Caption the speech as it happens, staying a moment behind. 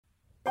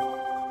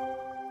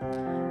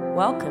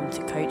Welcome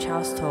to Coach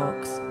House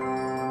Talks.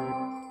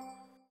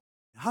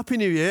 Happy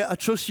New Year. I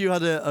trust you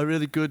had a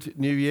really good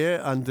New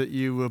Year and that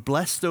you were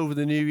blessed over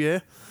the New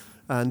Year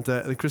and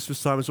the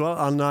Christmas time as well.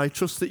 And I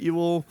trust that you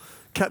all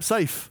kept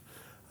safe.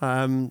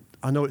 I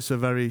know it's a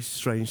very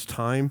strange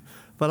time,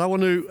 but I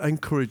want to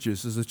encourage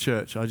us as a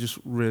church. I just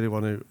really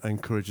want to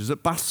encourage us.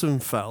 At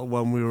Bassenfell,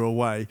 when we were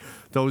away,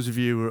 those of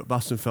you who were at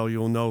Bassenfell,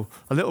 you'll know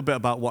a little bit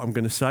about what I'm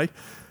going to say.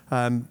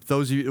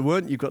 Those of you who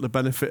weren't, you've got the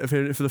benefit of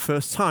hearing it for the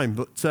first time.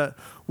 But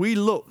we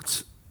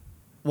looked,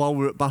 while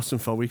we were at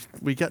Bassenfell,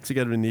 we get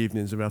together in the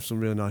evenings and we have some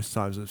really nice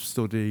times of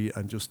study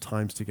and just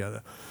times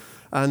together.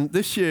 And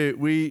this year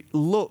we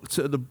looked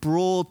at the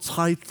broad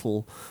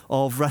title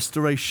of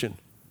restoration.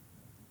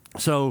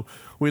 So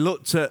we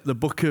looked at the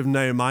book of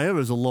Nehemiah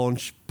as a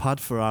launch pad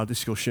for our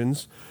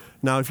discussions.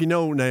 Now, if you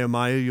know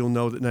Nehemiah, you'll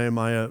know that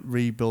Nehemiah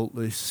rebuilt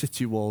the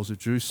city walls of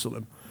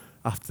Jerusalem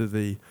after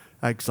the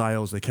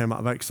exiles. They came out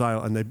of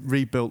exile and they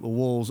rebuilt the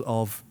walls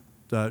of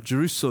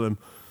Jerusalem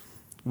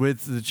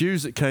with the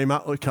Jews that came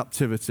out of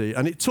captivity.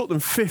 And it took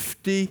them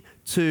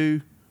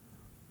 52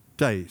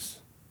 days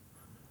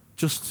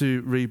just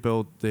to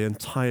rebuild the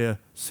entire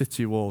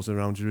city walls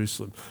around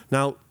Jerusalem.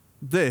 Now,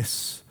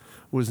 this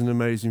was an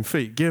amazing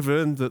feat,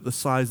 given that the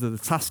size of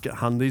the task at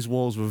hand. These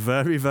walls were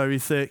very, very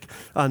thick,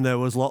 and there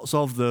was lots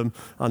of them,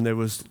 and there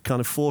was kind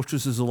of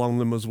fortresses along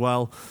them as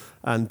well.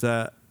 And,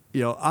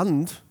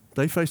 and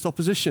they faced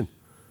opposition.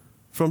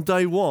 From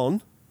day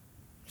one,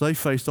 they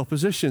faced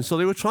opposition. So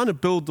they were trying to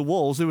build the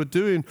walls. They were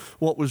doing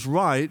what was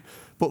right,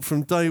 but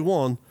from day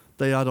one,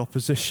 they had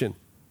opposition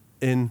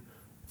in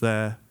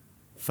their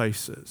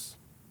faces.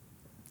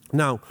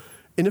 Now,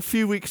 in a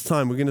few weeks'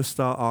 time, we're going to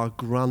start our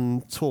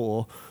grand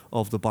tour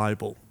of the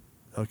Bible.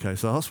 Okay,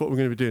 so that's what we're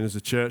going to be doing as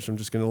a church. I'm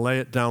just going to lay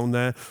it down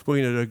there. We're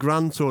going to do a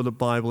grand tour of the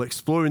Bible,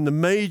 exploring the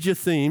major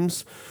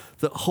themes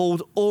that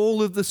hold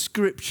all of the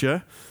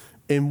Scripture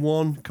in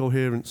one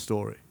coherent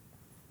story.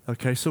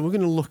 Okay, so we're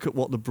going to look at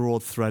what the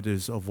broad thread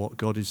is of what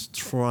God is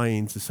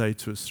trying to say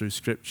to us through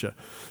Scripture.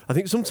 I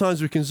think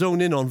sometimes we can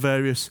zone in on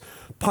various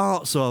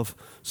parts of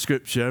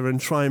Scripture and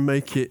try and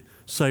make it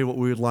say what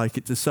we would like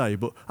it to say,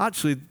 but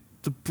actually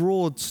the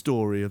broad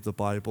story of the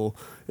Bible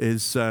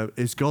is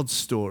God's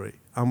story,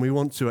 and we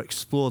want to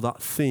explore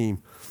that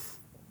theme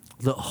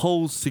that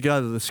holds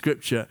together the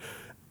Scripture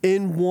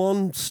in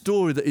one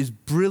story that is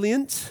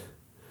brilliant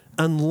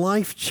and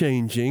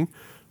life-changing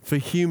for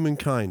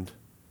humankind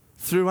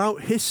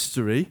throughout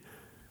history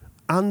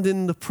and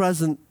in the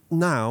present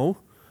now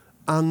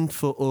and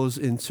for us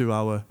into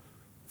our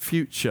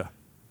future.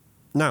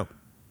 Now,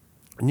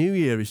 New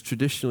Year is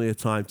traditionally a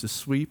time to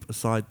sweep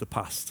aside the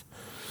past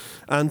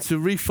and to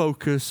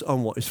refocus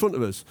on what is in front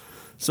of us.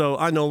 So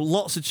I know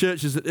lots of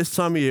churches at this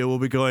time of year will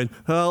be going,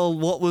 well,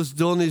 what was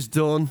done is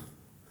done,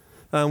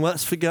 and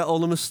let's forget all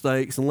the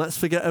mistakes, and let's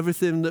forget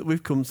everything that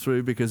we've come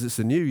through because it's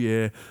a new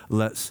year.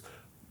 Let's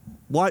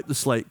wipe the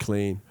slate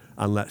clean,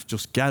 and let's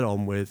just get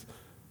on with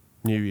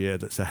New Year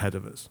that's ahead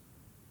of us.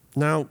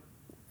 Now,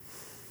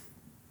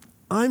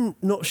 I'm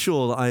not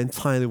sure that I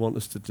entirely want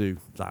us to do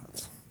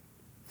that,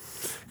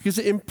 because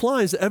it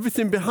implies that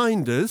everything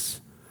behind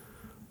us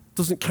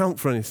doesn't count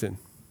for anything.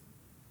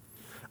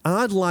 And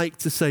I'd like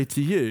to say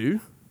to you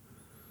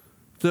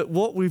that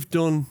what we've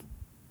done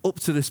up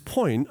to this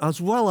point, as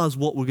well as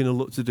what we're going to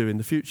look to do in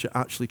the future,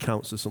 actually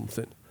counts for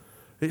something.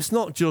 It's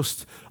not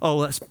just,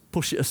 let's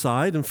push it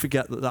aside and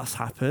forget that that's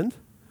happened.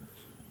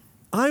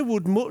 I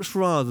would much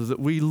rather that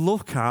we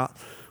look at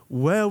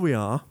where we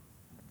are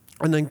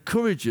and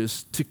encourage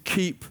us to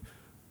keep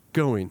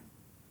going.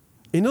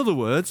 In other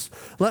words,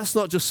 let's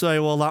not just say,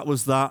 well, that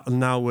was that and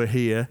now we're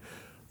here.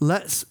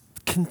 Let's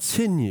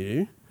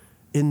continue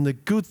in the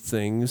good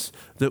things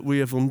that we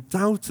have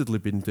undoubtedly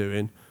been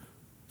doing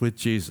with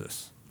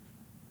Jesus.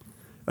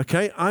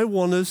 Okay, I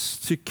want us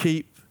to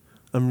keep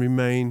and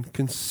remain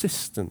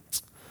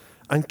consistent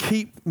and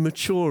keep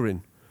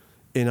maturing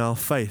in our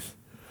faith.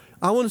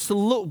 I want us to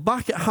look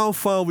back at how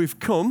far we've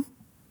come,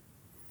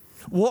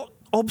 what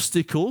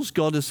obstacles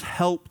God has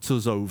helped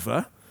us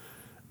over,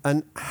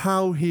 and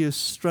how he has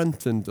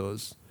strengthened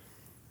us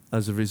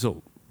as a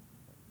result.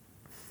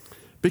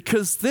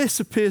 Because this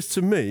appears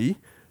to me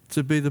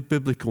to be the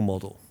biblical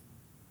model.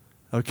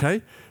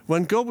 Okay?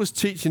 When God was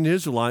teaching the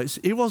Israelites,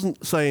 he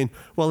wasn't saying,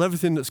 well,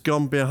 everything that's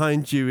gone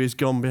behind you is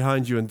gone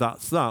behind you and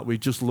that's that. We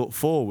just look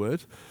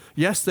forward.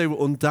 Yes, they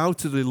were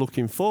undoubtedly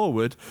looking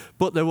forward,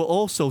 but they were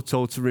also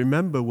told to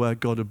remember where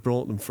God had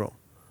brought them from.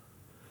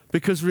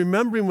 Because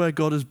remembering where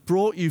God has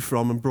brought you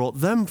from and brought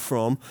them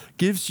from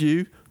gives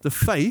you the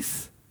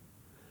faith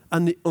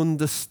and the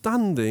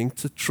understanding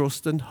to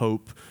trust and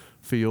hope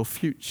for your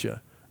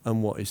future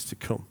and what is to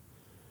come.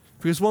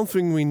 Because one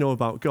thing we know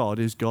about God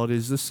is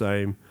the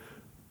same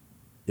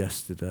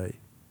yesterday,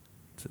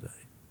 today,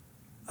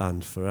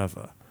 and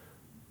forever.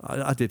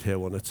 I did hear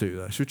one or two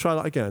there. Should we try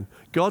that again?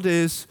 God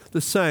is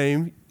the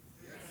same.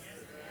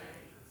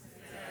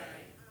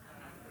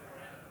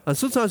 And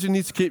sometimes we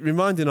need to keep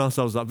reminding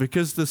ourselves that,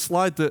 because the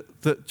slide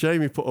that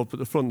Jamie put up at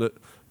the front that,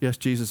 yes,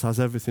 Jesus has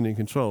everything in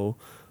control,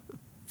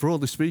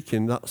 broadly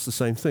speaking, that's the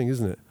same thing,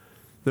 isn't it?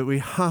 that we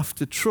have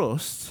to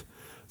trust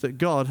that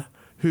God,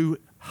 who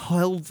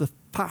held the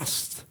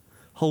past,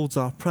 holds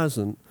our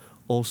present,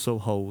 also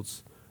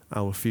holds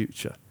our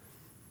future.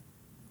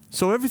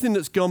 So everything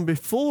that's gone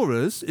before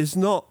us is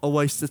not a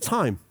waste of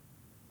time.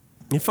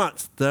 In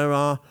fact, there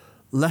are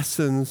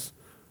lessons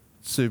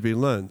to be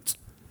learnt,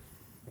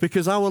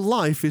 because our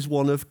life is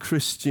one of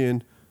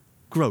Christian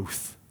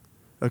growth.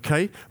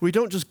 Okay? We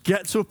don't just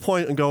get to a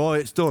point and go, oh,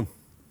 it's done.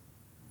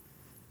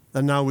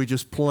 And now we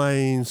just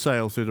plain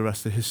sail through the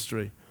rest of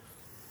history.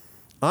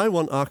 I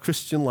want our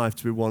Christian life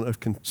to be one of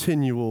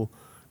continual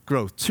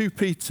growth. 2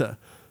 Peter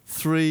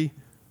 3,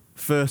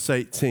 verse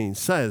 18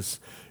 says,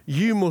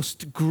 you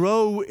must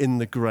grow in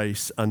the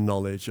grace and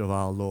knowledge of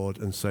our Lord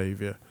and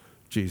Saviour,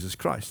 Jesus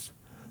Christ.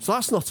 So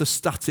that's not a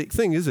static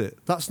thing, is it?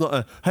 That's not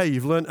a, hey,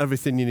 you've learned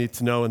everything you need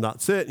to know and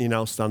that's it, and you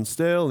now stand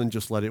still and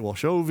just let it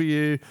wash over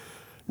you.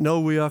 No,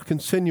 we are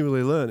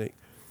continually learning.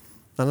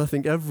 And I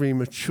think every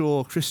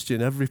mature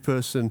Christian, every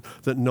person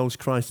that knows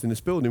Christ in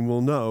this building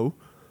will know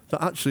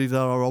that actually there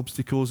are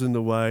obstacles in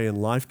the way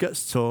and life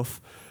gets tough,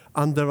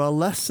 and there are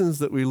lessons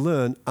that we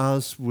learn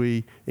as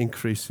we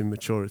increase in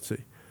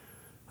maturity.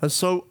 And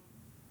so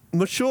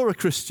maturer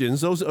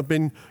Christians, those that have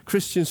been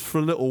Christians for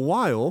a little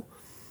while,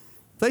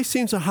 they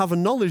seem to have a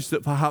knowledge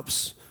that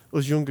perhaps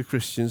us younger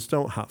Christians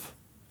don't have.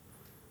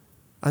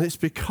 And it's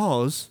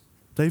because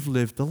they've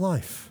lived the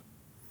life.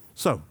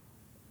 So,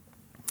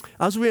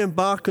 as we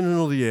embark on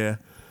another year,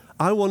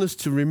 I want us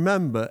to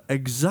remember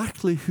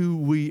exactly who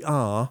we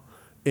are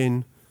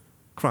in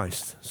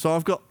Christ. So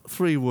I've got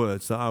 3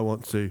 words that I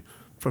want to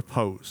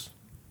propose.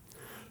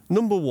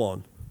 Number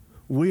 1,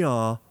 we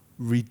are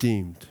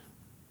redeemed.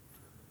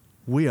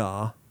 We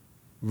are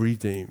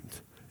redeemed.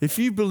 If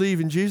you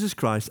believe in Jesus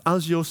Christ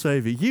as your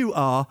Saviour, you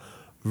are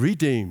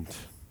redeemed.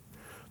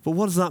 But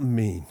what does that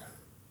mean?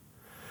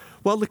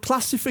 Well, the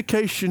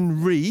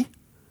classification re,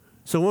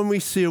 so when we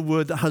see a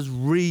word that has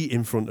re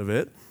in front of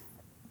it,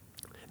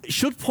 it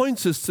should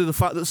point us to the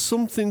fact that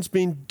something's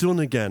been done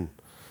again.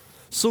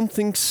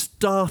 Something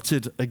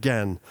started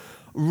again,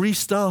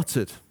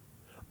 restarted,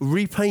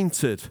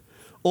 repainted,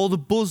 or the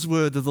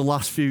buzzword of the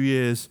last few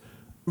years,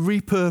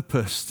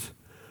 repurposed.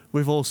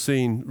 We've all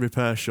seen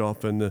Repair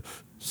Shop and the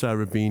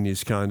Sarah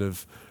Beanie's kind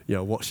of,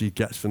 what she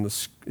gets from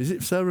the... Is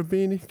it Sarah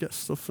Beanie? Gets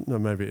stuff? No,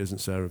 maybe it isn't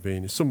Sarah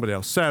Beanie. Somebody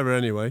else. Sarah,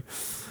 anyway,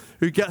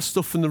 who gets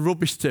stuff from the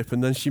rubbish tip,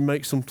 and then she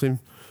makes something,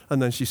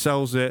 and then she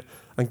sells it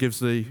and gives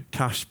the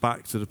cash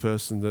back to the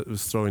person that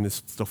was throwing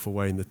this stuff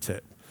away in the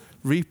tip.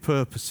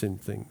 Repurposing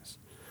things.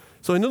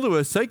 So in other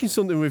words, taking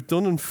something we've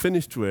done and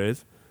finished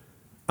with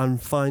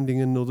and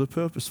finding another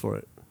purpose for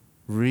it.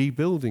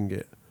 Rebuilding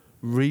it.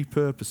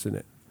 Repurposing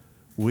it.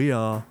 We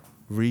are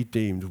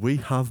redeemed. We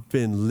have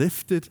been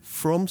lifted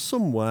from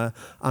somewhere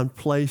and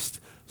placed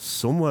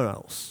somewhere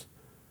else.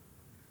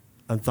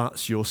 And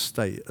that's your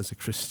state as a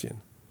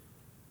Christian.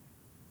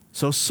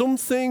 So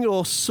something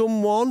or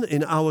someone,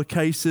 in our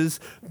cases,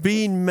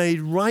 being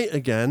made right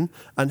again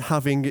and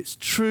having its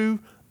true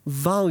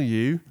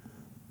value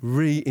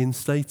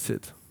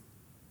reinstated.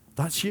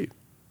 That's you.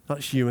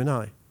 That's you and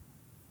I.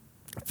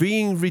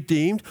 Being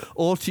redeemed,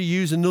 or to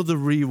use another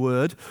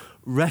word,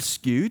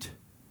 rescued,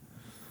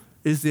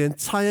 is the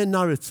entire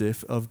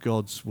narrative of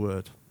God's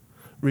word,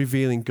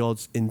 revealing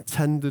God's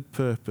intended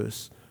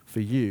purpose for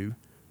you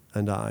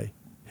and I,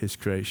 his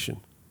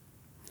creation.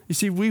 You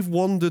see, we've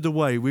wandered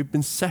away. We've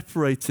been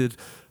separated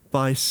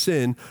by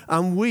sin,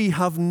 and we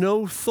have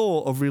no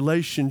thought of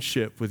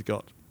relationship with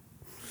God.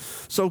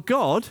 So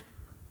God,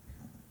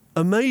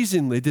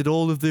 amazingly, did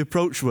all of the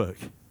approach work.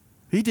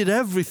 He did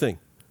everything.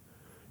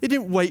 He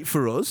didn't wait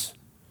for us.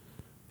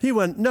 He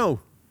went, no,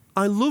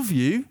 I love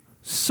you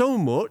so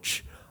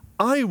much,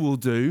 I will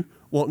do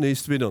what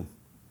needs to be done.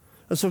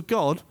 And so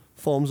God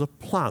forms a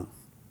plan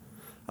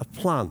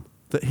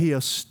that he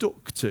has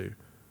stuck to.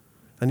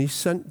 And he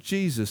sent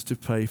Jesus to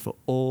pay for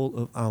all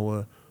of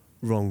our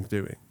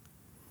wrongdoing.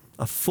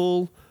 A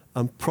full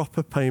and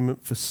proper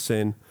payment for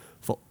sin,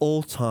 for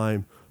all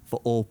time, for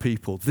all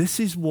people. This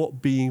is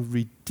what being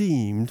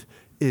redeemed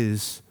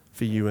is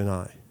for you and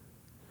I.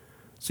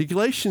 See,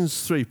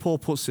 Galatians 3, Paul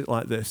puts it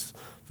like this,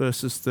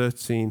 verses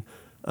 13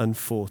 and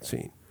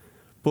 14.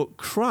 But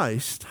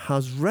Christ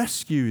has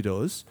rescued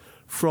us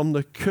from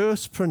the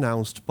curse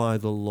pronounced by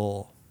the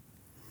law.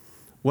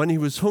 When he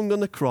was hung on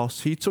the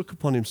cross, he took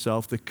upon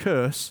himself the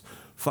curse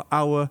for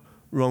our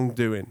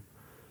wrongdoing.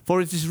 For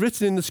it is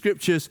written in the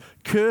scriptures,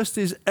 cursed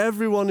is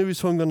everyone who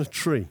is hung on a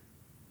tree.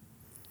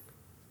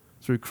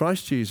 Through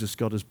Christ Jesus,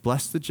 God has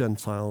blessed the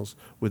Gentiles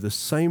with the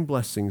same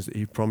blessings that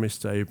he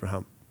promised to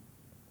Abraham,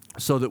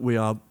 so that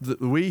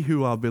we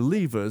who are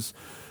believers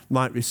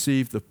might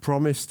receive the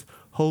promised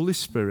Holy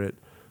Spirit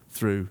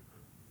through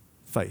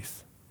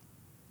faith.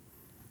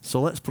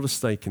 So let's put a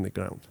stake in the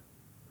ground.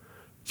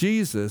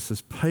 Jesus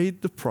has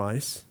paid the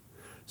price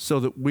so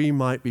that we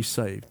might be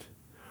saved.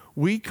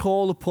 We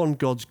call upon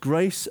God's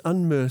grace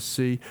and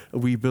mercy,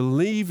 and we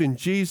believe in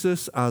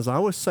Jesus as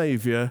our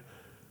Savior,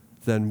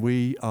 then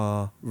we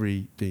are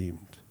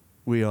redeemed.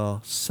 We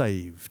are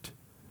saved,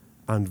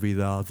 and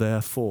we are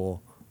therefore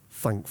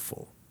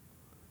thankful.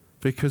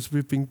 because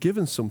we've been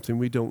given something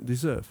we don't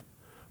deserve.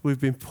 We've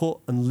been put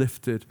and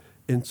lifted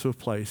into a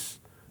place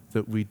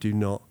that we do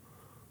not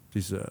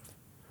deserve.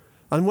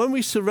 And when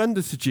we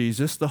surrender to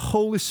Jesus, the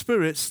Holy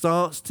Spirit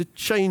starts to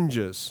change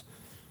us.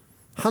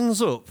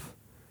 Hands up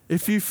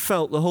if you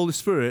felt the Holy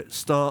Spirit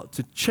start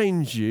to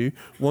change you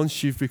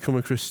once you've become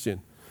a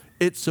Christian.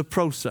 It's a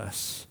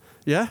process,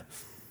 yeah?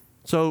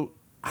 So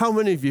how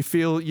many of you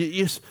feel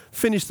you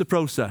finished the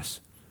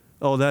process?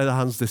 Oh, there the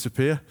hands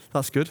disappear.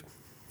 That's good.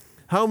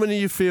 How many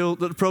of you feel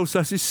that the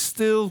process is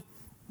still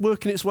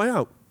working its way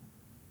out?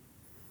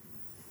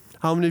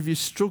 How many of you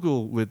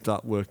struggle with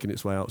that working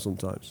its way out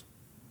sometimes?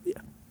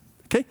 Yeah.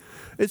 Okay?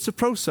 It's a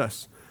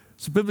process.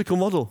 It's a biblical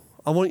model.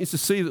 I want you to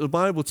see that the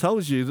Bible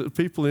tells you that the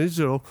people in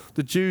Israel,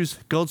 the Jews,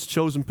 God's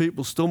chosen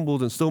people,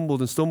 stumbled and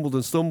stumbled and stumbled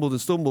and stumbled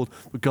and stumbled,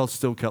 but God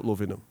still kept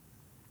loving them.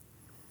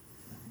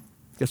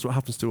 Guess what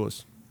happens to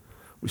us?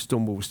 We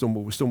stumble, we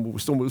stumble, we stumble, we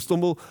stumble, we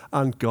stumble,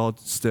 and God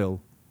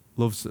still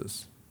loves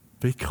us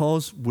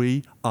because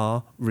we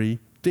are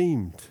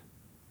redeemed.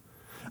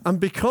 And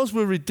because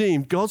we're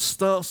redeemed, God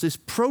starts this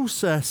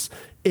process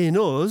in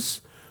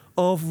us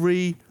of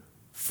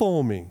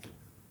reforming.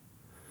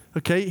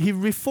 Okay, he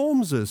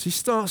reforms us. He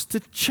starts to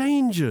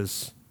change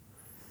us.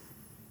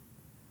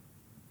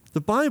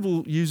 The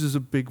Bible uses a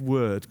big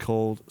word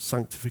called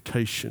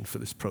sanctification for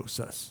this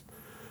process.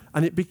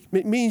 And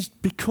it means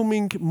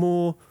becoming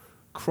more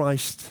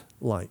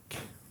Christ-like.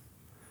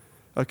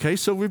 Okay,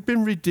 so we've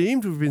been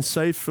redeemed. We've been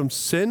saved from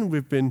sin.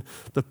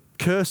 The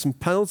curse and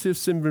penalty of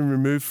sin been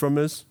removed from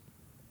us.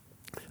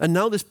 And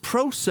now this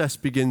process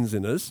begins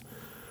in us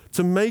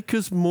to make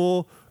us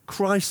more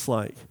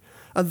Christ-like.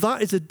 And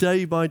that is a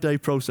day-by-day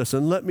process.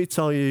 And let me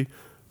tell you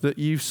that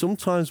you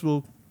sometimes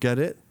will get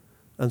it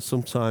and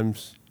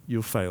sometimes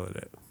you'll fail at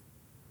it.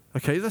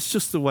 Okay, that's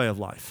just the way of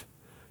life.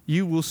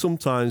 You will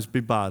sometimes be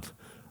bad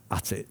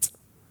at it.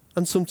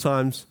 And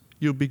sometimes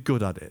you'll be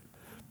good at it.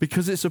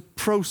 Because it's a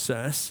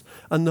process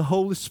and the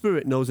Holy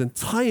Spirit knows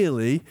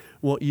entirely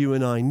what you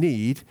and I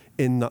need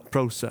in that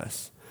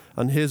process.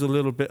 And here's a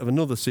little bit of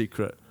another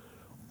secret.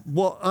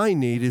 What I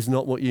need is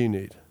not what you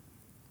need.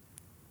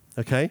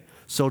 Okay?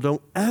 So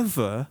don't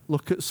ever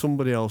look at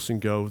somebody else and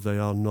go, they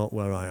are not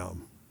where I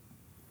am.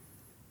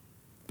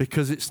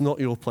 Because it's not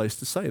your place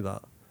to say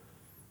that.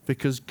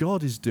 Because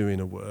God is doing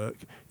a work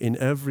in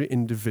every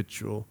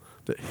individual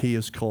that he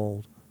has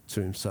called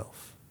to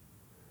himself.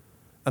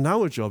 And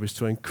our job is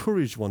to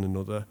encourage one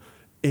another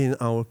in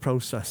our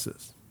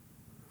processes.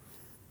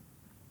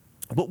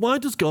 But why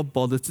does God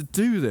bother to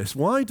do this?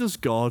 Why does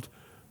God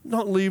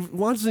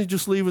why doesn't he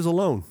just leave us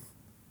alone?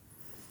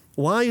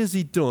 Why has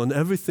he done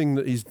everything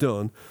that he's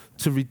done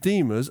to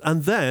redeem us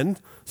and then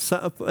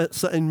set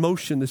in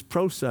motion this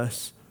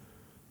process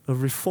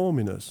of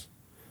reforming us?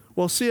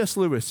 Well, C.S.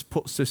 Lewis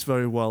puts this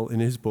very well in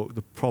his book,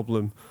 The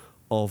Problem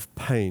of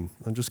Pain.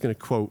 I'm just going to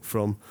quote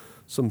from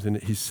something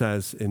that he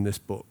says in this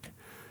book.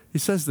 He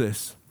says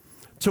this: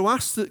 to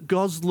ask that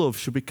God's love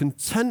should be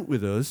content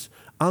with us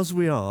as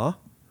we are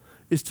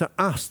is to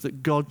ask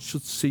that God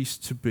should cease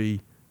to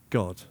be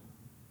God.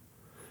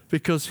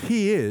 Because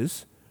he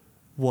is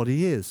what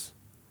he is.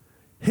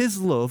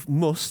 His love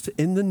must,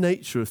 in the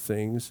nature of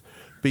things,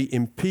 be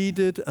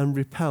impeded and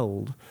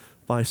repelled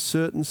by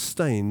certain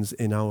stains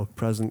in our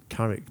present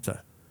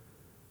character.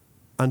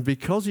 And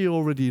because he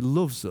already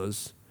loves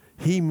us,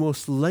 he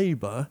must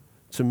labor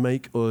to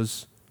make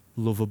us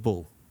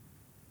lovable.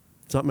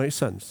 Does that make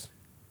sense?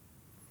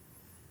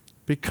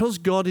 Because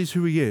God is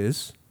who he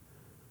is,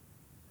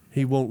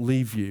 he won't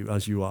leave you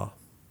as you are.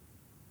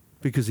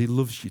 Because he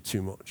loves you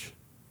too much.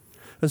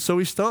 And so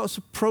he starts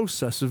a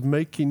process of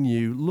making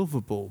you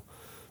lovable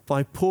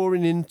by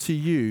pouring into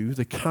you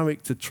the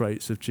character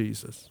traits of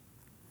Jesus.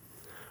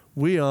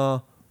 We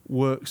are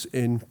works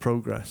in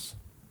progress.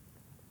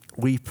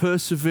 We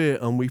persevere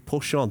and we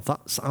push on.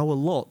 That's our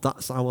lot.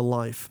 That's our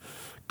life.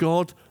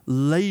 God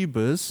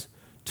labors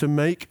to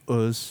make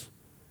us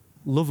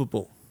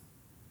lovable.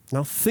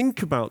 Now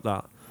think about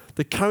that.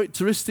 The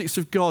characteristics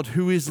of God,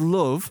 who is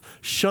love,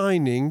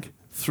 shining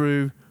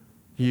through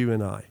you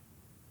and I.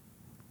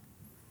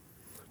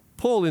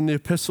 Paul, in the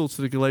epistle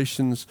to the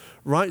Galatians,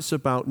 writes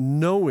about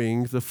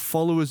knowing the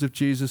followers of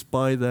Jesus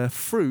by their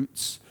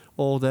fruits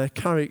or their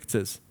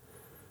characters.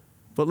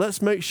 But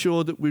let's make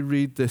sure that we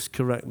read this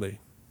correctly.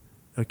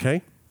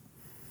 Okay?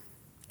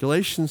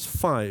 Galatians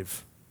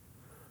 5,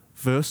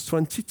 verse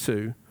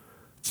 22,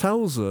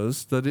 tells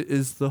us that it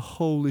is the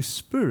Holy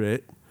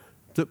Spirit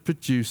that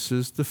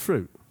produces the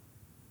fruit.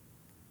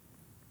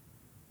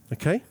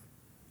 Okay?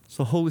 It's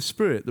the Holy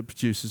Spirit that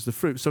produces the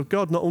fruit. So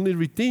God not only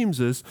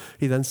redeems us,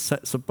 he then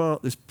sets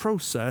about this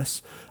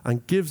process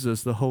and gives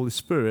us the Holy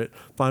Spirit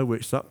by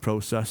which that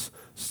process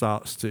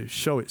starts to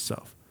show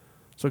itself.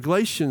 So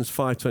Galatians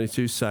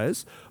 5:22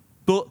 says,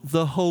 but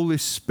the Holy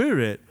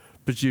Spirit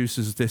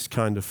produces this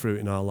kind of fruit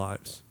in our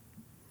lives.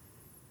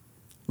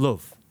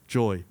 Love,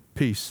 joy,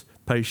 peace,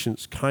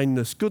 patience,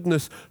 kindness,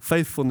 goodness,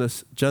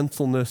 faithfulness,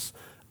 gentleness,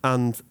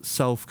 and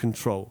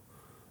self-control.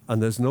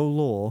 And there's no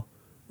law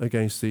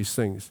against these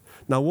things.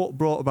 Now, what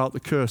brought about the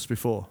curse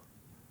before?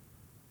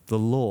 the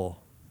law.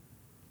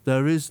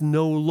 There is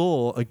no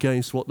law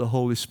against what the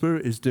Holy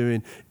Spirit is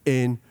doing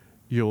in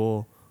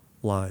your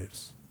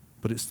lives.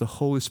 But it's the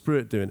Holy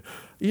Spirit doing it.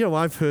 You know,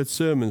 I've heard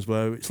sermons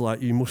where it's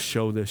like, you must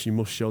show this, you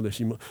must show this,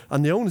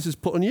 and the onus is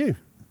put on you.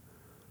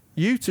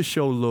 You to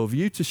show love,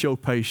 you to show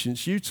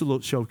patience, you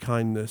to show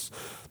kindness.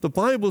 The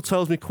Bible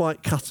tells me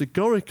quite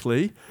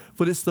categorically,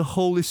 but it's the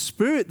Holy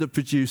Spirit that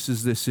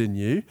produces this in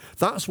you.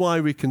 That's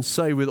why we can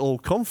say with all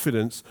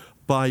confidence,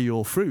 by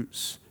your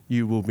fruits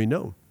you will be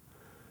known.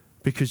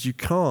 Because you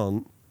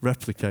can't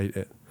replicate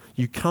it.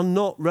 You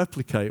cannot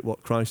replicate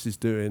what Christ is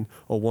doing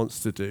or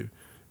wants to do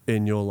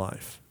in your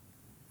life.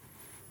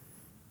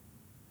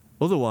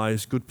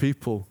 Otherwise, good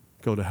people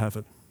go to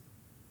heaven.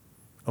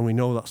 And we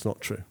know that's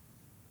not true.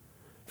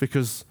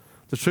 Because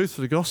the truth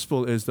of the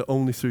gospel is that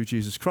only through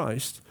Jesus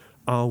Christ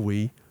are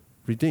we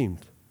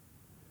redeemed.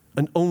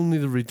 And only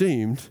the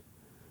redeemed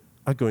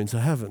are going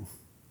to heaven.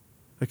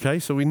 Okay,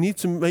 so we need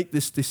to make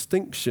this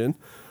distinction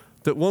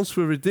that once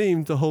we're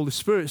redeemed, the Holy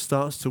Spirit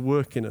starts to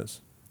work in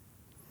us.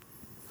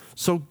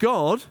 So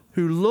God,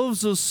 who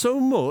loves us so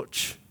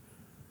much,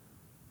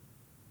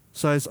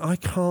 says, I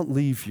can't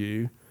leave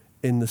you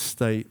in the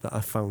state that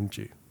I found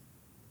you.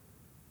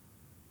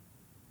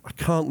 I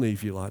can't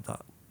leave you like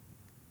that.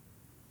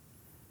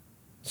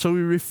 So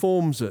he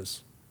reforms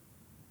us.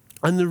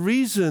 And the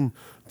reason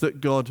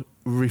that God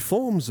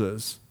reforms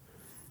us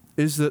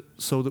is that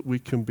so that we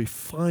can be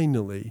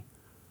finally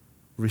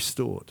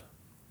restored.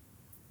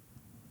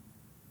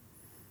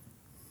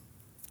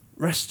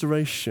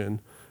 Restoration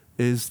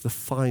is the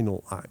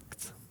final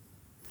act,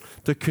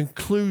 the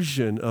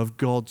conclusion of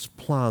God's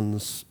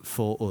plans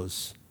for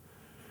us.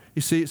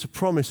 You see, it's a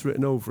promise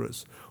written over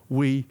us.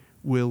 We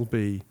will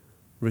be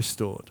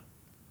restored.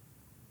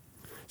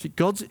 See,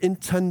 God's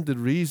intended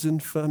reason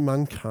for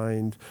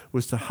mankind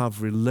was to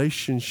have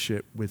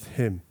relationship with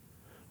him.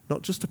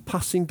 Not just a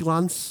passing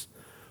glance,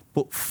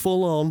 but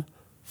full on,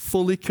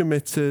 fully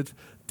committed,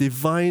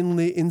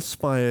 divinely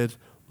inspired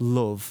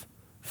love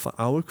for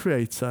our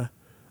Creator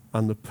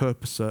and the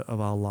purposer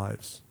of our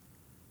lives.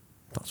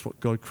 That's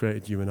what God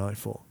created you and I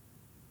for.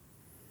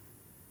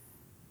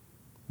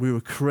 We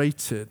were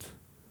created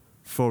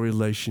for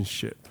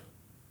relationship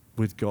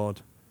with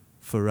God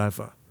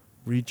forever.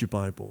 Read your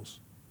Bibles.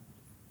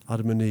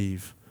 Adam and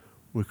Eve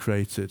were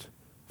created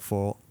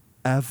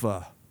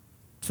forever,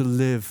 to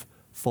live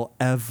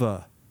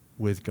forever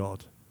with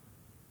God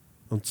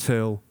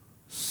until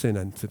sin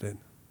entered in.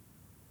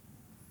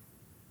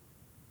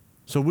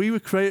 So we were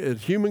created,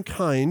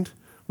 humankind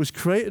was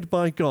created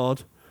by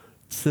God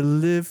to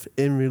live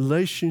in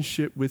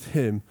relationship with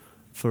him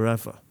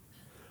forever.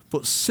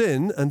 But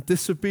sin and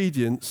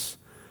disobedience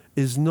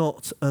is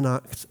not an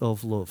act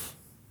of love,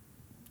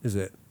 is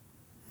it?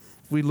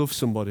 If we love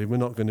somebody, we're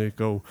not going to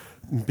go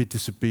and be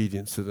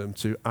disobedient to them,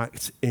 to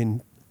act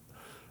in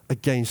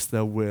against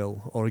their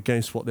will or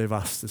against what they've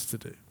asked us to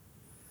do.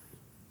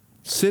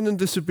 Sin and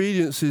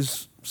disobedience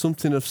is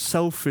something of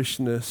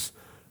selfishness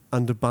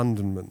and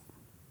abandonment.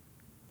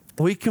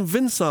 We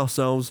convince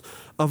ourselves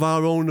of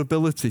our own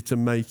ability to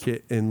make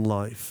it in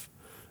life.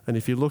 And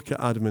if you look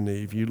at Adam and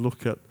Eve, you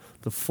look at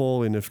the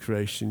falling of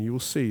creation, you will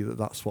see that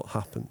that's what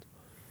happened.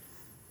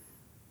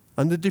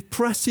 And the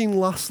depressing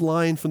last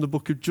line from the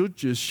book of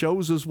Judges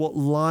shows us what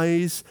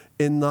lies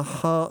in the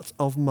heart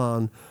of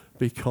man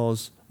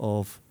because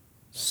of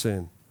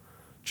sin.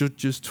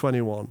 Judges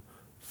 21,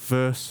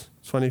 verse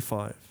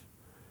 25.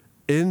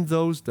 In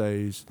those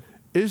days,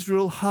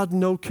 Israel had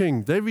no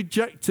king. They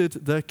rejected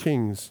their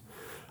kings.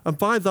 And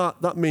by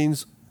that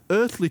means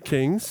earthly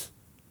kings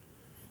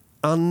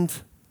and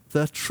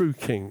their true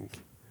king.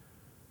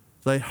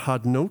 They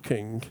had no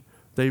king.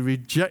 They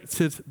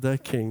rejected their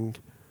king.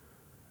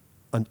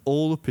 And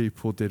all the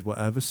people did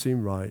whatever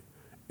seemed right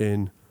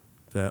in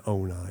their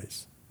own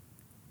eyes.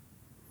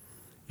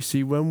 You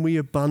see, when we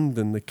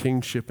abandon the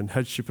kingship and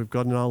headship of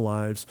God in our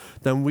lives,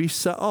 then we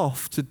set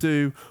off to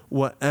do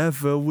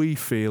whatever we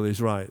feel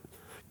is right,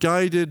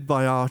 guided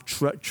by our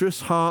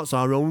treacherous hearts,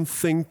 our own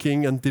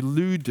thinking, and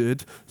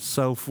deluded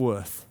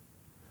self-worth.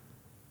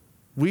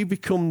 We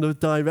become the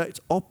direct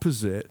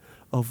opposite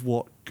of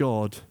what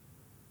God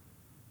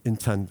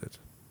intended.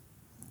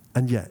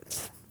 And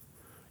yet,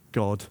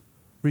 God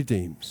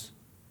redeems,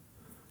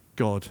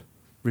 God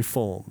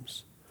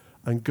reforms,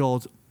 and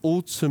God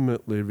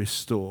ultimately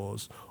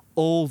restores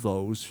all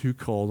those who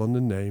call on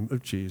the name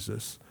of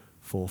Jesus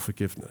for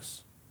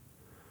forgiveness.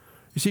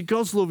 You see,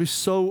 God's love is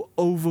so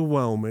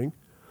overwhelming,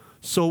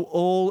 so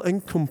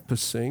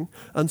all-encompassing,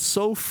 and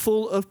so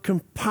full of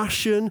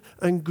compassion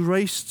and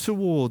grace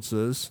towards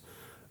us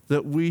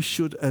that we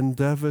should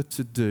endeavor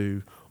to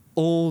do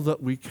all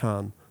that we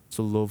can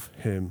to love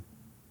him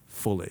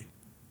fully.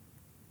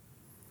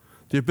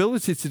 The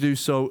ability to do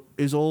so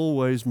is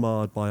always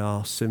marred by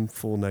our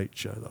sinful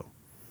nature, though.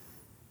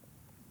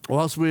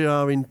 Whilst we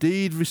are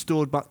indeed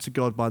restored back to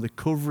God by the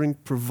covering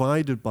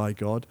provided by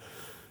God,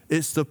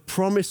 it's the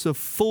promise of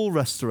full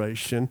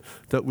restoration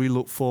that we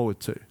look forward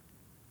to,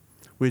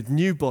 with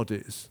new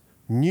bodies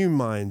new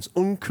minds,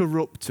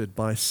 uncorrupted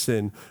by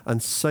sin,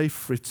 and safe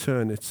for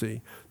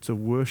eternity to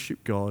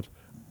worship God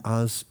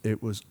as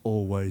it was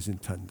always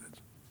intended.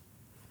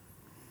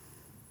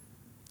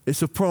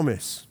 It's a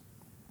promise.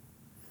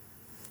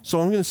 So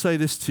I'm going to say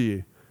this to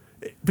you.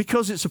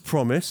 Because it's a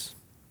promise,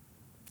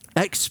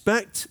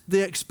 expect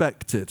the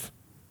expected.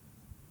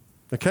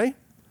 Okay?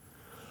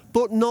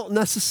 But not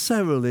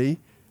necessarily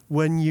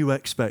when you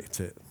expect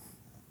it.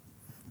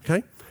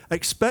 Okay?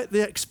 Expect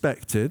the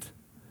expected,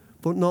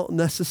 but not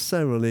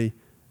necessarily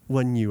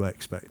when you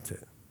expect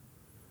it.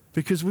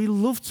 Because we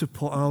love to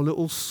put our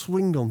little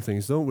swing on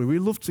things, don't we? We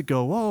love to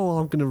go, oh,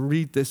 I'm going to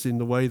read this in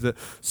the way that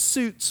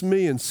suits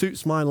me and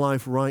suits my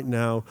life right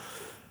now.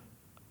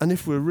 And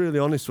if we're really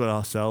honest with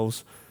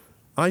ourselves,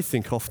 I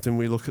think often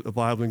we look at the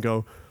Bible and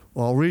go,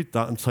 well, I'll read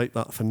that and take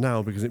that for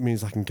now because it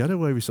means I can get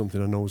away with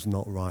something I know is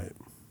not right.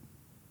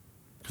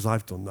 Because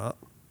I've done that.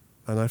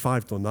 And if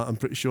I've done that, I'm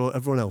pretty sure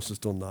everyone else has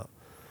done that.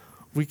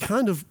 We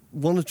kind of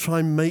want to try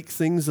and make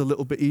things a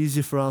little bit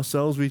easier for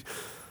ourselves.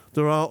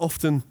 There are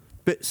often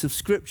bits of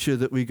scripture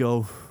that we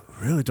go,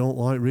 I really don't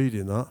like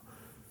reading that,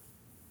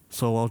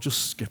 so I'll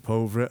just skip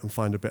over it and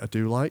find a bit I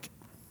do like.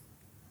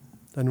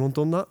 Anyone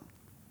done that?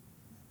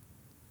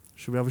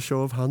 Should we have a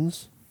show of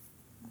hands?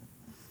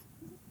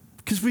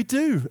 Because we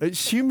do.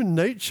 It's human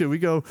nature. We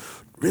go,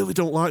 really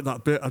don't like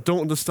that bit. I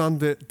don't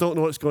understand it. Don't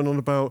know what it's going on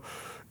about.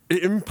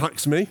 It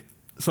impacts me.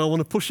 So I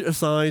want to push it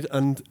aside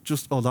and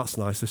just, oh, that's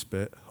nice, this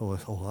bit. Oh,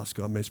 that's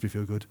good. That makes me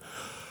feel good.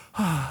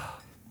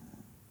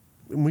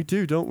 And we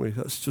do, don't we?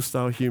 That's just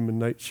our human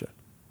nature.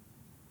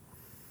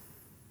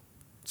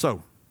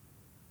 So,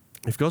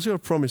 if God's got a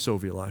promise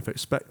over your life,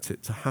 expect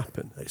it to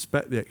happen.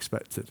 Expect the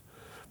expected.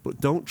 But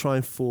don't try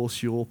and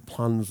force your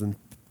plans and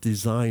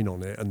design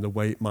on it and the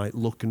way it might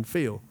look and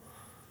feel.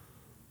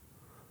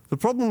 The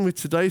problem with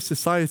today's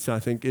society, I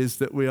think, is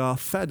that we are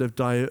fed a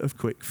diet of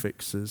quick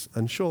fixes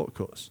and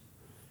shortcuts.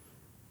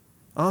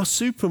 Our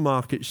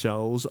supermarket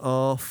shelves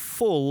are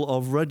full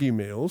of ready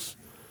meals,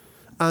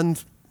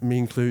 and me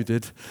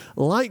included,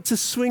 like to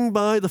swing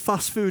by the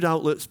fast food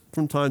outlets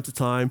from time to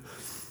time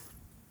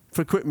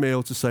for a quick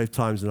meal to save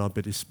times in our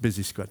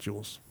busy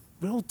schedules.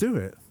 We all do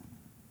it.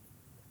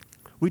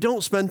 We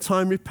don't spend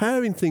time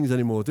repairing things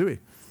anymore, do we?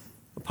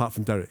 Apart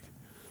from Derek.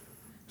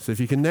 So if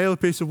you can nail a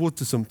piece of wood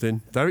to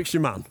something, Derek's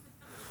your man.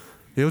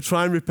 He'll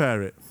try and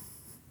repair it.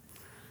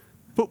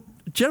 But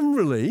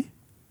generally,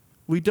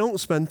 we don't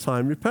spend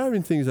time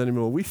repairing things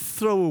anymore. We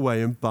throw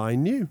away and buy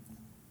new.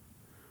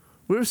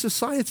 We're a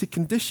society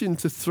conditioned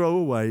to throw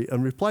away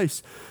and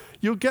replace.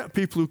 You'll get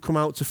people who come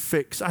out to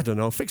fix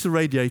a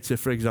radiator,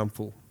 for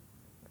example.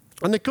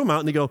 And they come out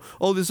and they go,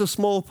 oh, there's a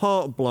small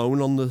part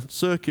blown on the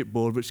circuit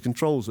board which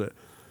controls it.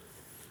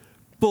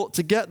 But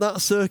to get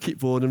that circuit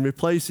board and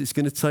replace it's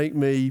going to take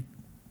me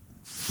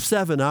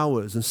 7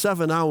 hours. And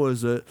 7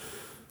 hours at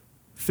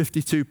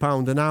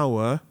 £52 an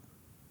hour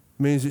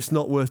means it's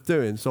not worth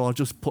doing. So I'll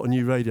just put a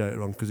new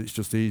radiator on because it's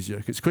just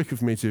easier. It's quicker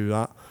for me to do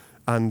that.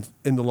 And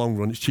in the long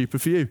run, it's cheaper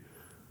for you.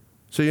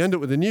 So you end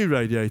up with a new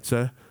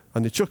radiator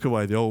and they chuck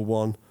away the old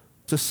one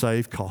to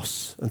save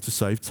costs and to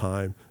save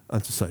time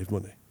and to save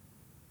money.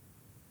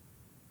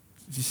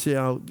 You see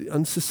how,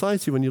 and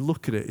society, when you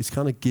look at it, is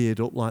kind of geared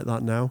up like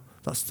that now.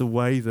 That's the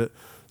way that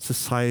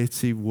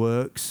society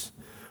works.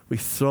 We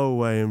throw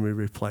away and we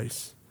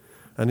replace.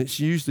 And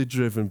it's usually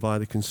driven by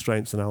the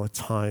constraints on our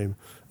time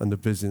and the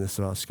busyness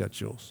of our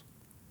schedules.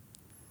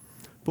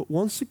 But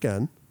once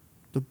again,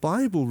 the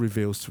Bible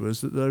reveals to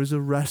us that there is a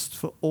rest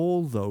for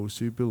all those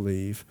who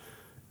believe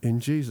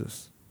in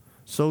Jesus.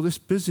 So this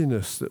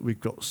busyness that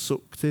we've got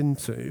sucked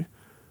into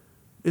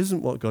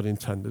isn't what God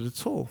intended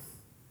at all.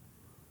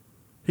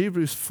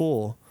 Hebrews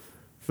 4,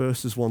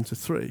 verses 1 to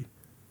 3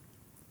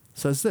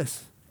 says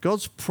this: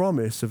 God's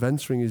promise of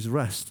entering his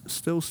rest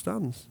still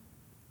stands.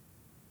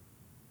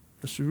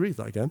 Let's read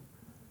that again.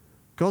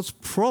 God's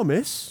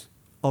promise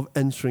of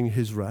entering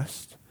his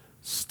rest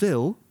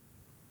still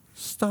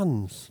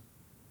stands.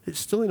 It's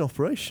still in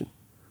operation.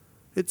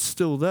 It's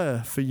still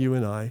there for you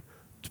and I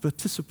to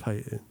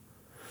participate in.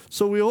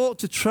 So we ought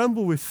to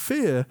tremble with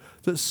fear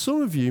that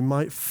some of you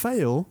might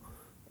fail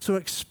to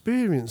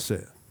experience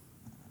it.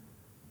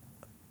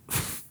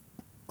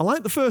 I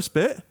like the first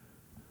bit.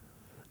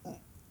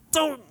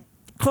 Don't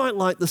quite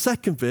like the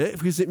second bit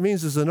because it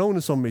means there's an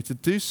onus on me to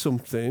do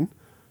something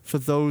for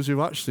those who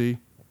actually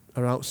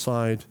are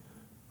outside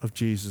of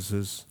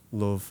Jesus'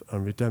 love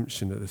and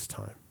redemption at this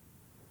time.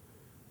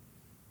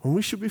 And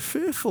we should be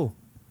fearful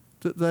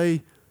that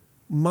they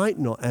might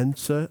not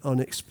enter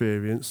and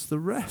experience the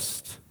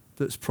rest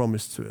that's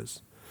promised to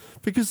us.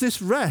 Because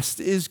this rest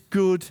is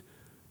good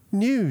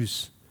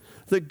news.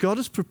 That God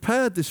has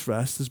prepared this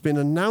rest has been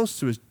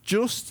announced to us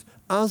just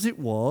as it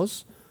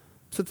was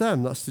to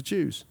them, that's the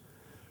Jews.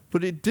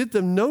 But it did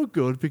them no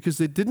good because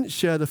they didn't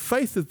share the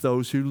faith of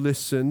those who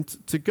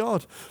listened to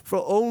God.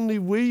 For only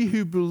we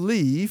who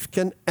believe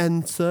can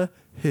enter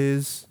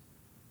his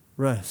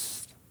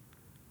rest.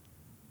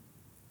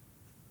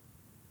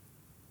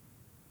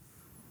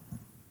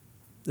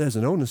 There's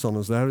an onus on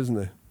us there, isn't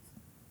there?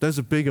 There's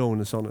a big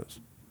onus on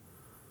us.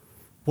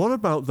 What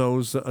about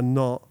those that are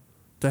not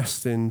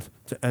destined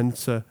to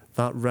enter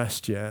that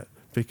rest yet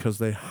because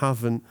they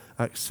haven't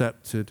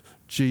accepted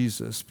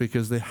Jesus,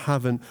 because they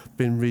haven't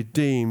been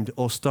redeemed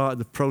or started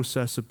the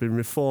process of being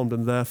reformed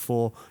and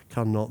therefore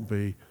cannot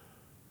be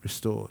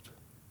restored?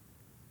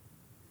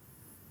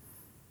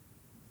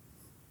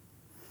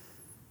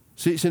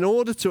 See, it's in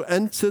order to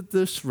enter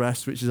this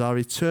rest, which is our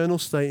eternal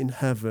state in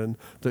heaven,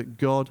 that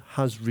God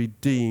has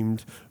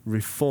redeemed,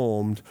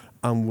 reformed,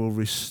 and will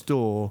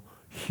restore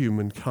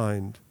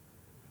humankind.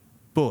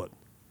 But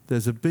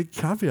there's a big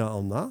caveat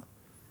on that,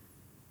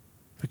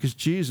 because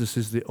Jesus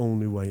is the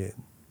only way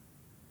in.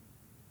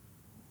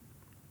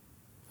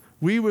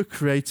 We were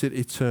created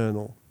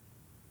eternal,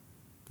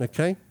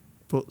 okay?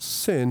 But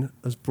sin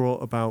has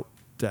brought about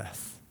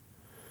death.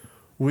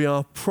 We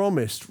are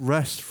promised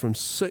rest from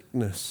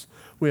sickness.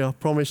 We are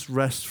promised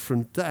rest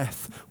from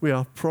death. We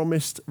are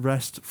promised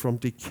rest from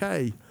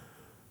decay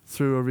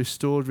through a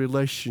restored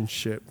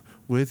relationship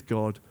with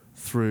God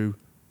through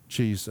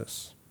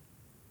Jesus.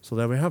 So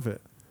there we have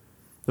it.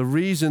 The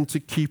reason to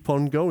keep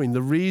on going,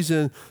 the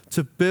reason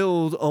to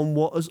build on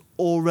what has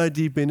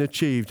already been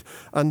achieved.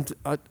 And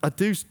I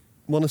do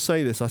want to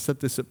say this. I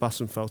said this at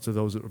Bassenfeld to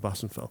those at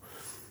Bassenfeld.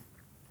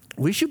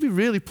 We should be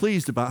really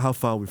pleased about how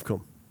far we've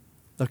come.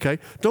 Okay?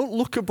 Don't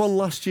look upon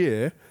last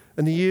year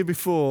and the year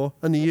before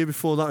and the year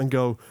before that and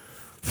go,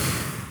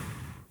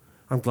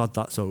 I'm glad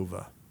that's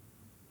over.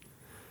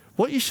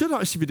 What you should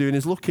actually be doing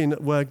is looking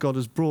at where God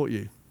has brought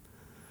you.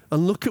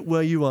 And look at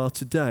where you are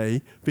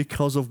today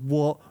because of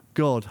what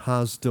God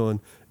has done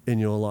in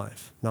your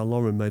life. Now,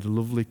 Lauren made a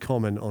lovely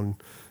comment on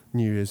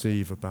New Year's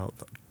Eve about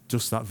that,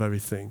 just that very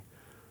thing.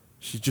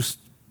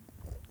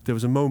 There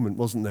was a moment,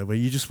 wasn't there, where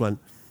you just went,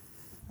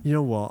 you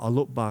know what, I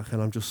look back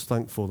and I'm just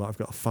thankful that I've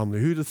got a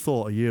family. Who'd have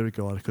thought a year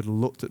ago I could have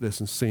looked at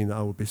this and seen that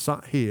I would be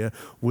sat here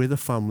with a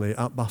family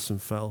at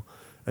Bassenfeld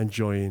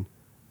enjoying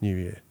New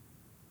Year?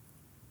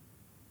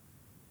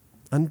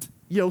 And,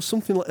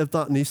 something like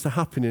that needs to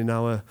happen in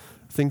our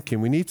thinking.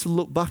 We need to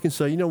look back and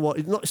say, you know what,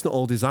 it's not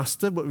all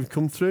disaster what we've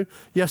come through.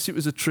 Yes, it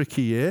was a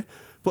tricky year,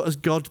 but has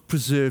God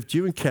preserved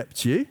you and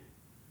kept you?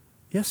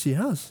 Yes, he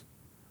has.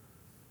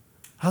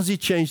 Has he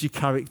changed your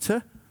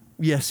character?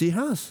 Yes, he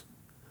has.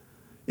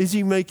 Is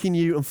he making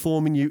you and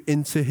forming you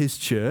into his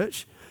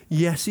church?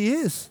 Yes, he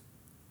is.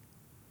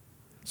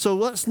 So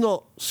let's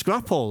not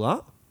scrap all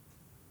that.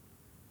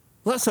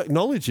 Let's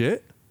acknowledge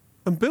it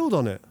and build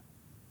on it.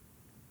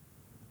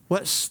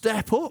 Let's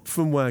step up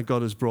from where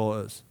God has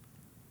brought us.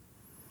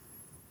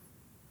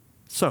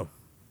 So,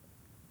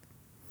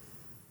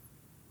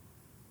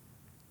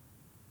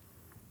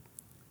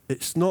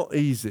 it's not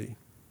easy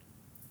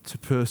to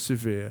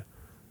persevere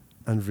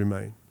and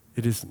remain.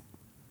 It isn't.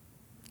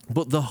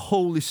 But the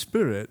Holy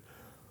Spirit,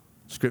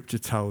 Scripture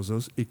tells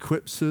us,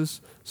 equips us,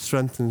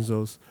 strengthens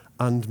us,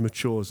 and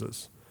matures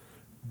us,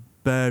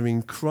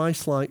 bearing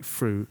Christ-like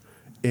fruit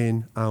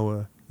in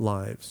our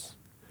lives.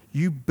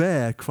 You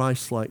bear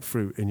Christ-like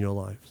fruit in your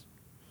lives.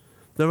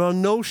 There are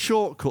no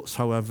shortcuts,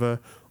 however,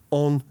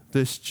 on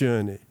this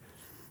journey,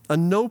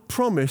 and no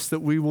promise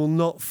that we will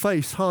not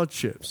face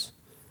hardships.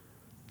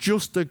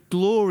 Just a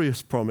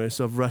glorious promise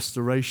of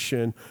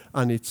restoration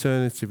and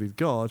eternity with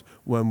God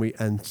when we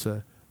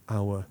enter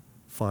our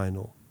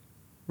final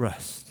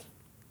rest.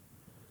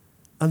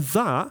 And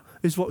that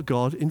is what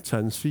God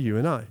intends for you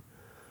and I,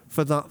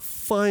 for that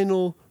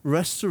final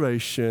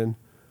restoration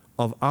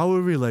of our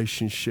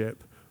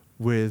relationship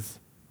with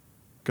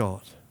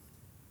God.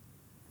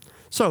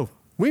 So,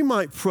 we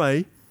might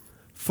pray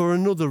for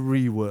another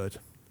word,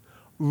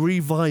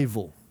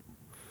 revival.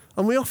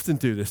 And we often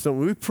do this, don't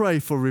we? We pray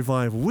for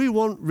revival. We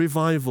want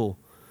revival.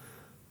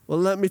 Well,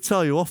 let me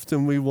tell you,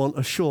 often we want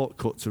a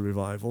shortcut to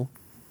revival.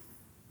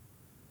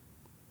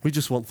 We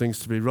just want things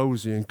to be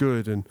rosy and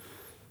good and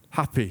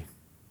happy.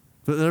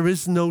 But there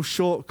is no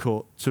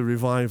shortcut to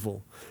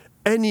revival.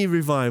 Any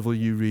revival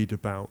you read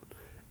about,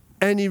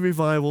 any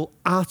revival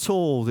at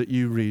all that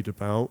you read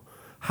about,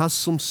 has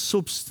some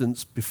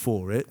substance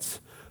before it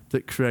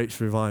that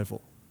creates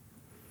revival.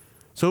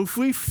 So if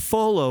we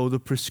follow the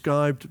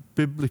prescribed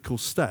biblical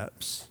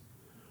steps,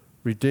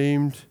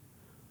 redeemed,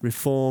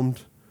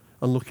 reformed,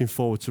 and looking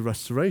forward to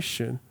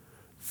restoration,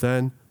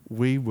 then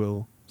we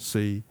will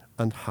see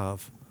and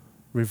have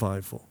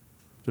revival.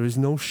 There is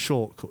no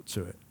shortcut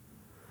to it.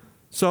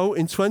 So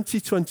in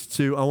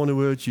 2022, I want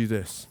to urge you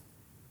this.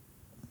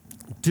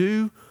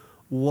 Do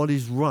what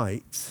is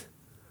right,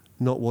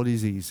 not what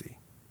is easy.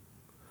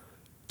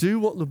 Do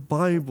what the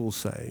Bible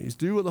says.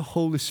 Do what the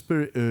Holy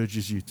Spirit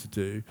urges you to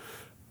do.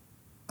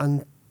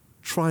 And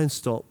try and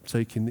stop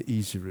taking the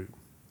easy route.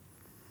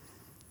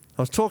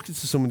 I was talking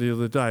to somebody the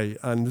other day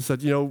and they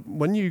said,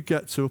 when you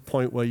get to a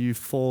point where you've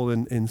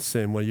fallen in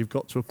sin, where you've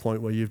got to a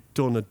point where you've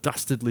done a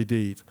dastardly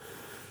deed,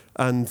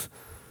 and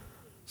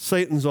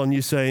Satan's on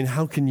you saying,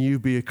 how can you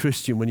be a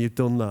Christian when you've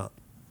done that?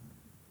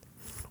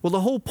 Well,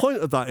 the whole point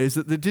of that is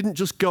that they didn't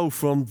just go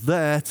from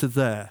there to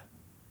there,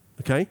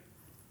 okay?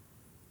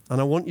 And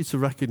I want you to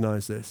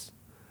recognize this.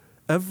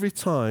 Every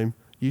time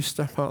you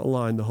step out of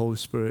line, the Holy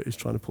Spirit is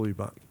trying to pull you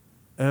back.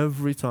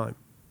 Every time.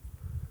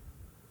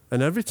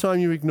 And every time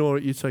you ignore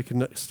it, you take a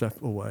next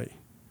step away.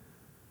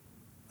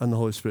 And the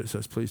Holy Spirit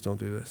says, please don't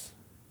do this.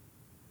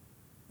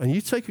 And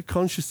you take a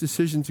conscious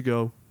decision to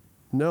go,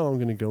 no, I'm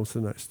going to go to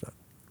the next step.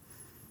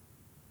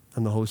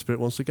 And the Holy Spirit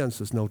once again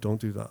says, no,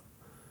 don't do that.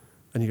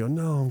 And you go,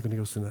 no, I'm going to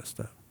go to the next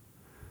step.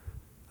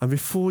 And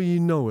before you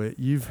know it,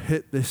 you've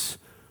hit this,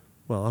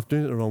 well, I've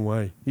done it the wrong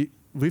way.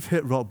 We've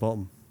hit rock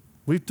bottom.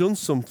 We've done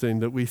something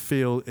that we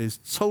feel is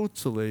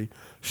totally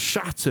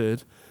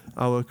shattered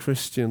our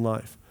Christian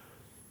life.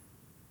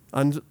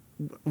 And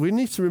we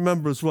need to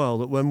remember as well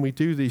that when we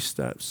do these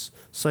steps,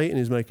 Satan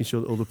is making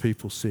sure that other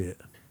people see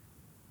it.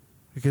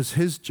 Because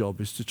his job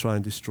is to try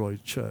and destroy the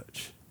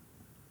church.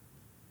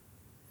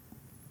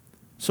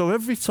 So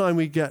every time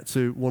we get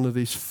to one of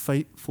these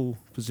fateful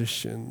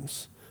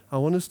positions, I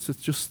want us to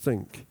just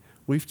think,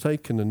 we've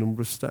taken a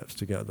number of steps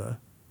together,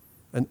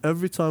 and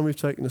every time we've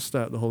taken a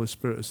step, the Holy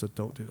Spirit has said,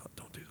 don't do that,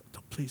 don't do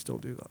that, please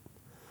don't do that.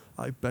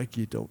 I beg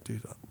you, don't do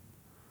that.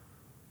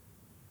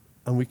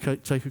 And we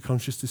take a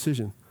conscious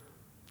decision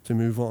to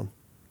move on,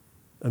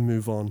 and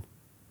move on,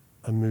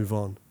 and move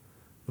on.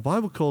 The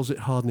Bible calls it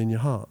hardening your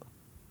heart.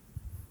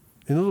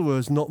 In other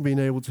words, not being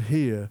able to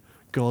hear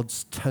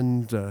God's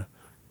tender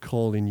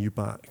calling you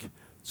back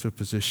to a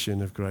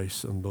position of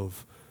grace and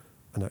love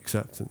and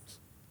acceptance.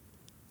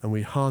 And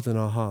we harden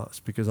our hearts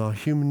because our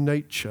human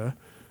nature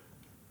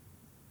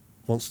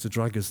wants to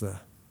drag us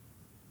there.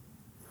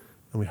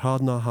 And we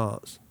harden our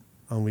hearts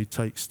and we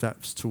take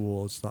steps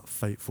towards that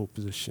fateful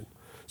position.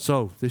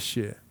 So this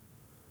year,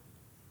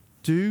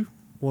 do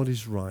what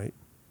is right,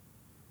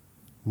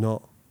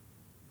 not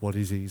what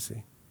is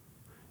easy.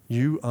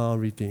 You are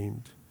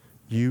redeemed.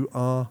 You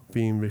are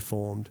being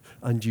reformed,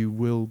 and you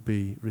will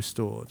be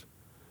restored.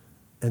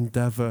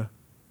 Endeavor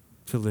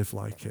to live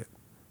like it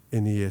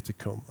in the year to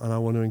come. And I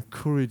want to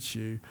encourage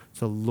you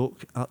to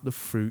look at the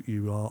fruit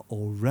you are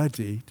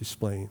already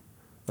displaying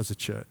as a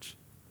church.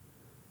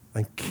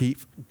 And keep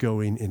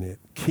going in it.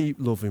 Keep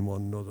loving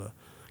one another.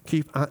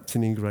 Keep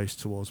acting in grace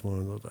towards one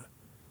another.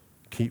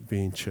 Keep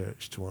being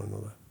church to one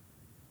another.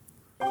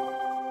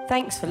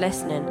 Thanks for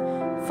listening.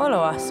 Follow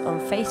us on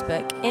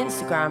Facebook,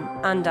 Instagram,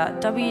 and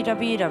at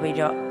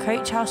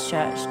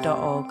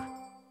www.coachhousechurch.org.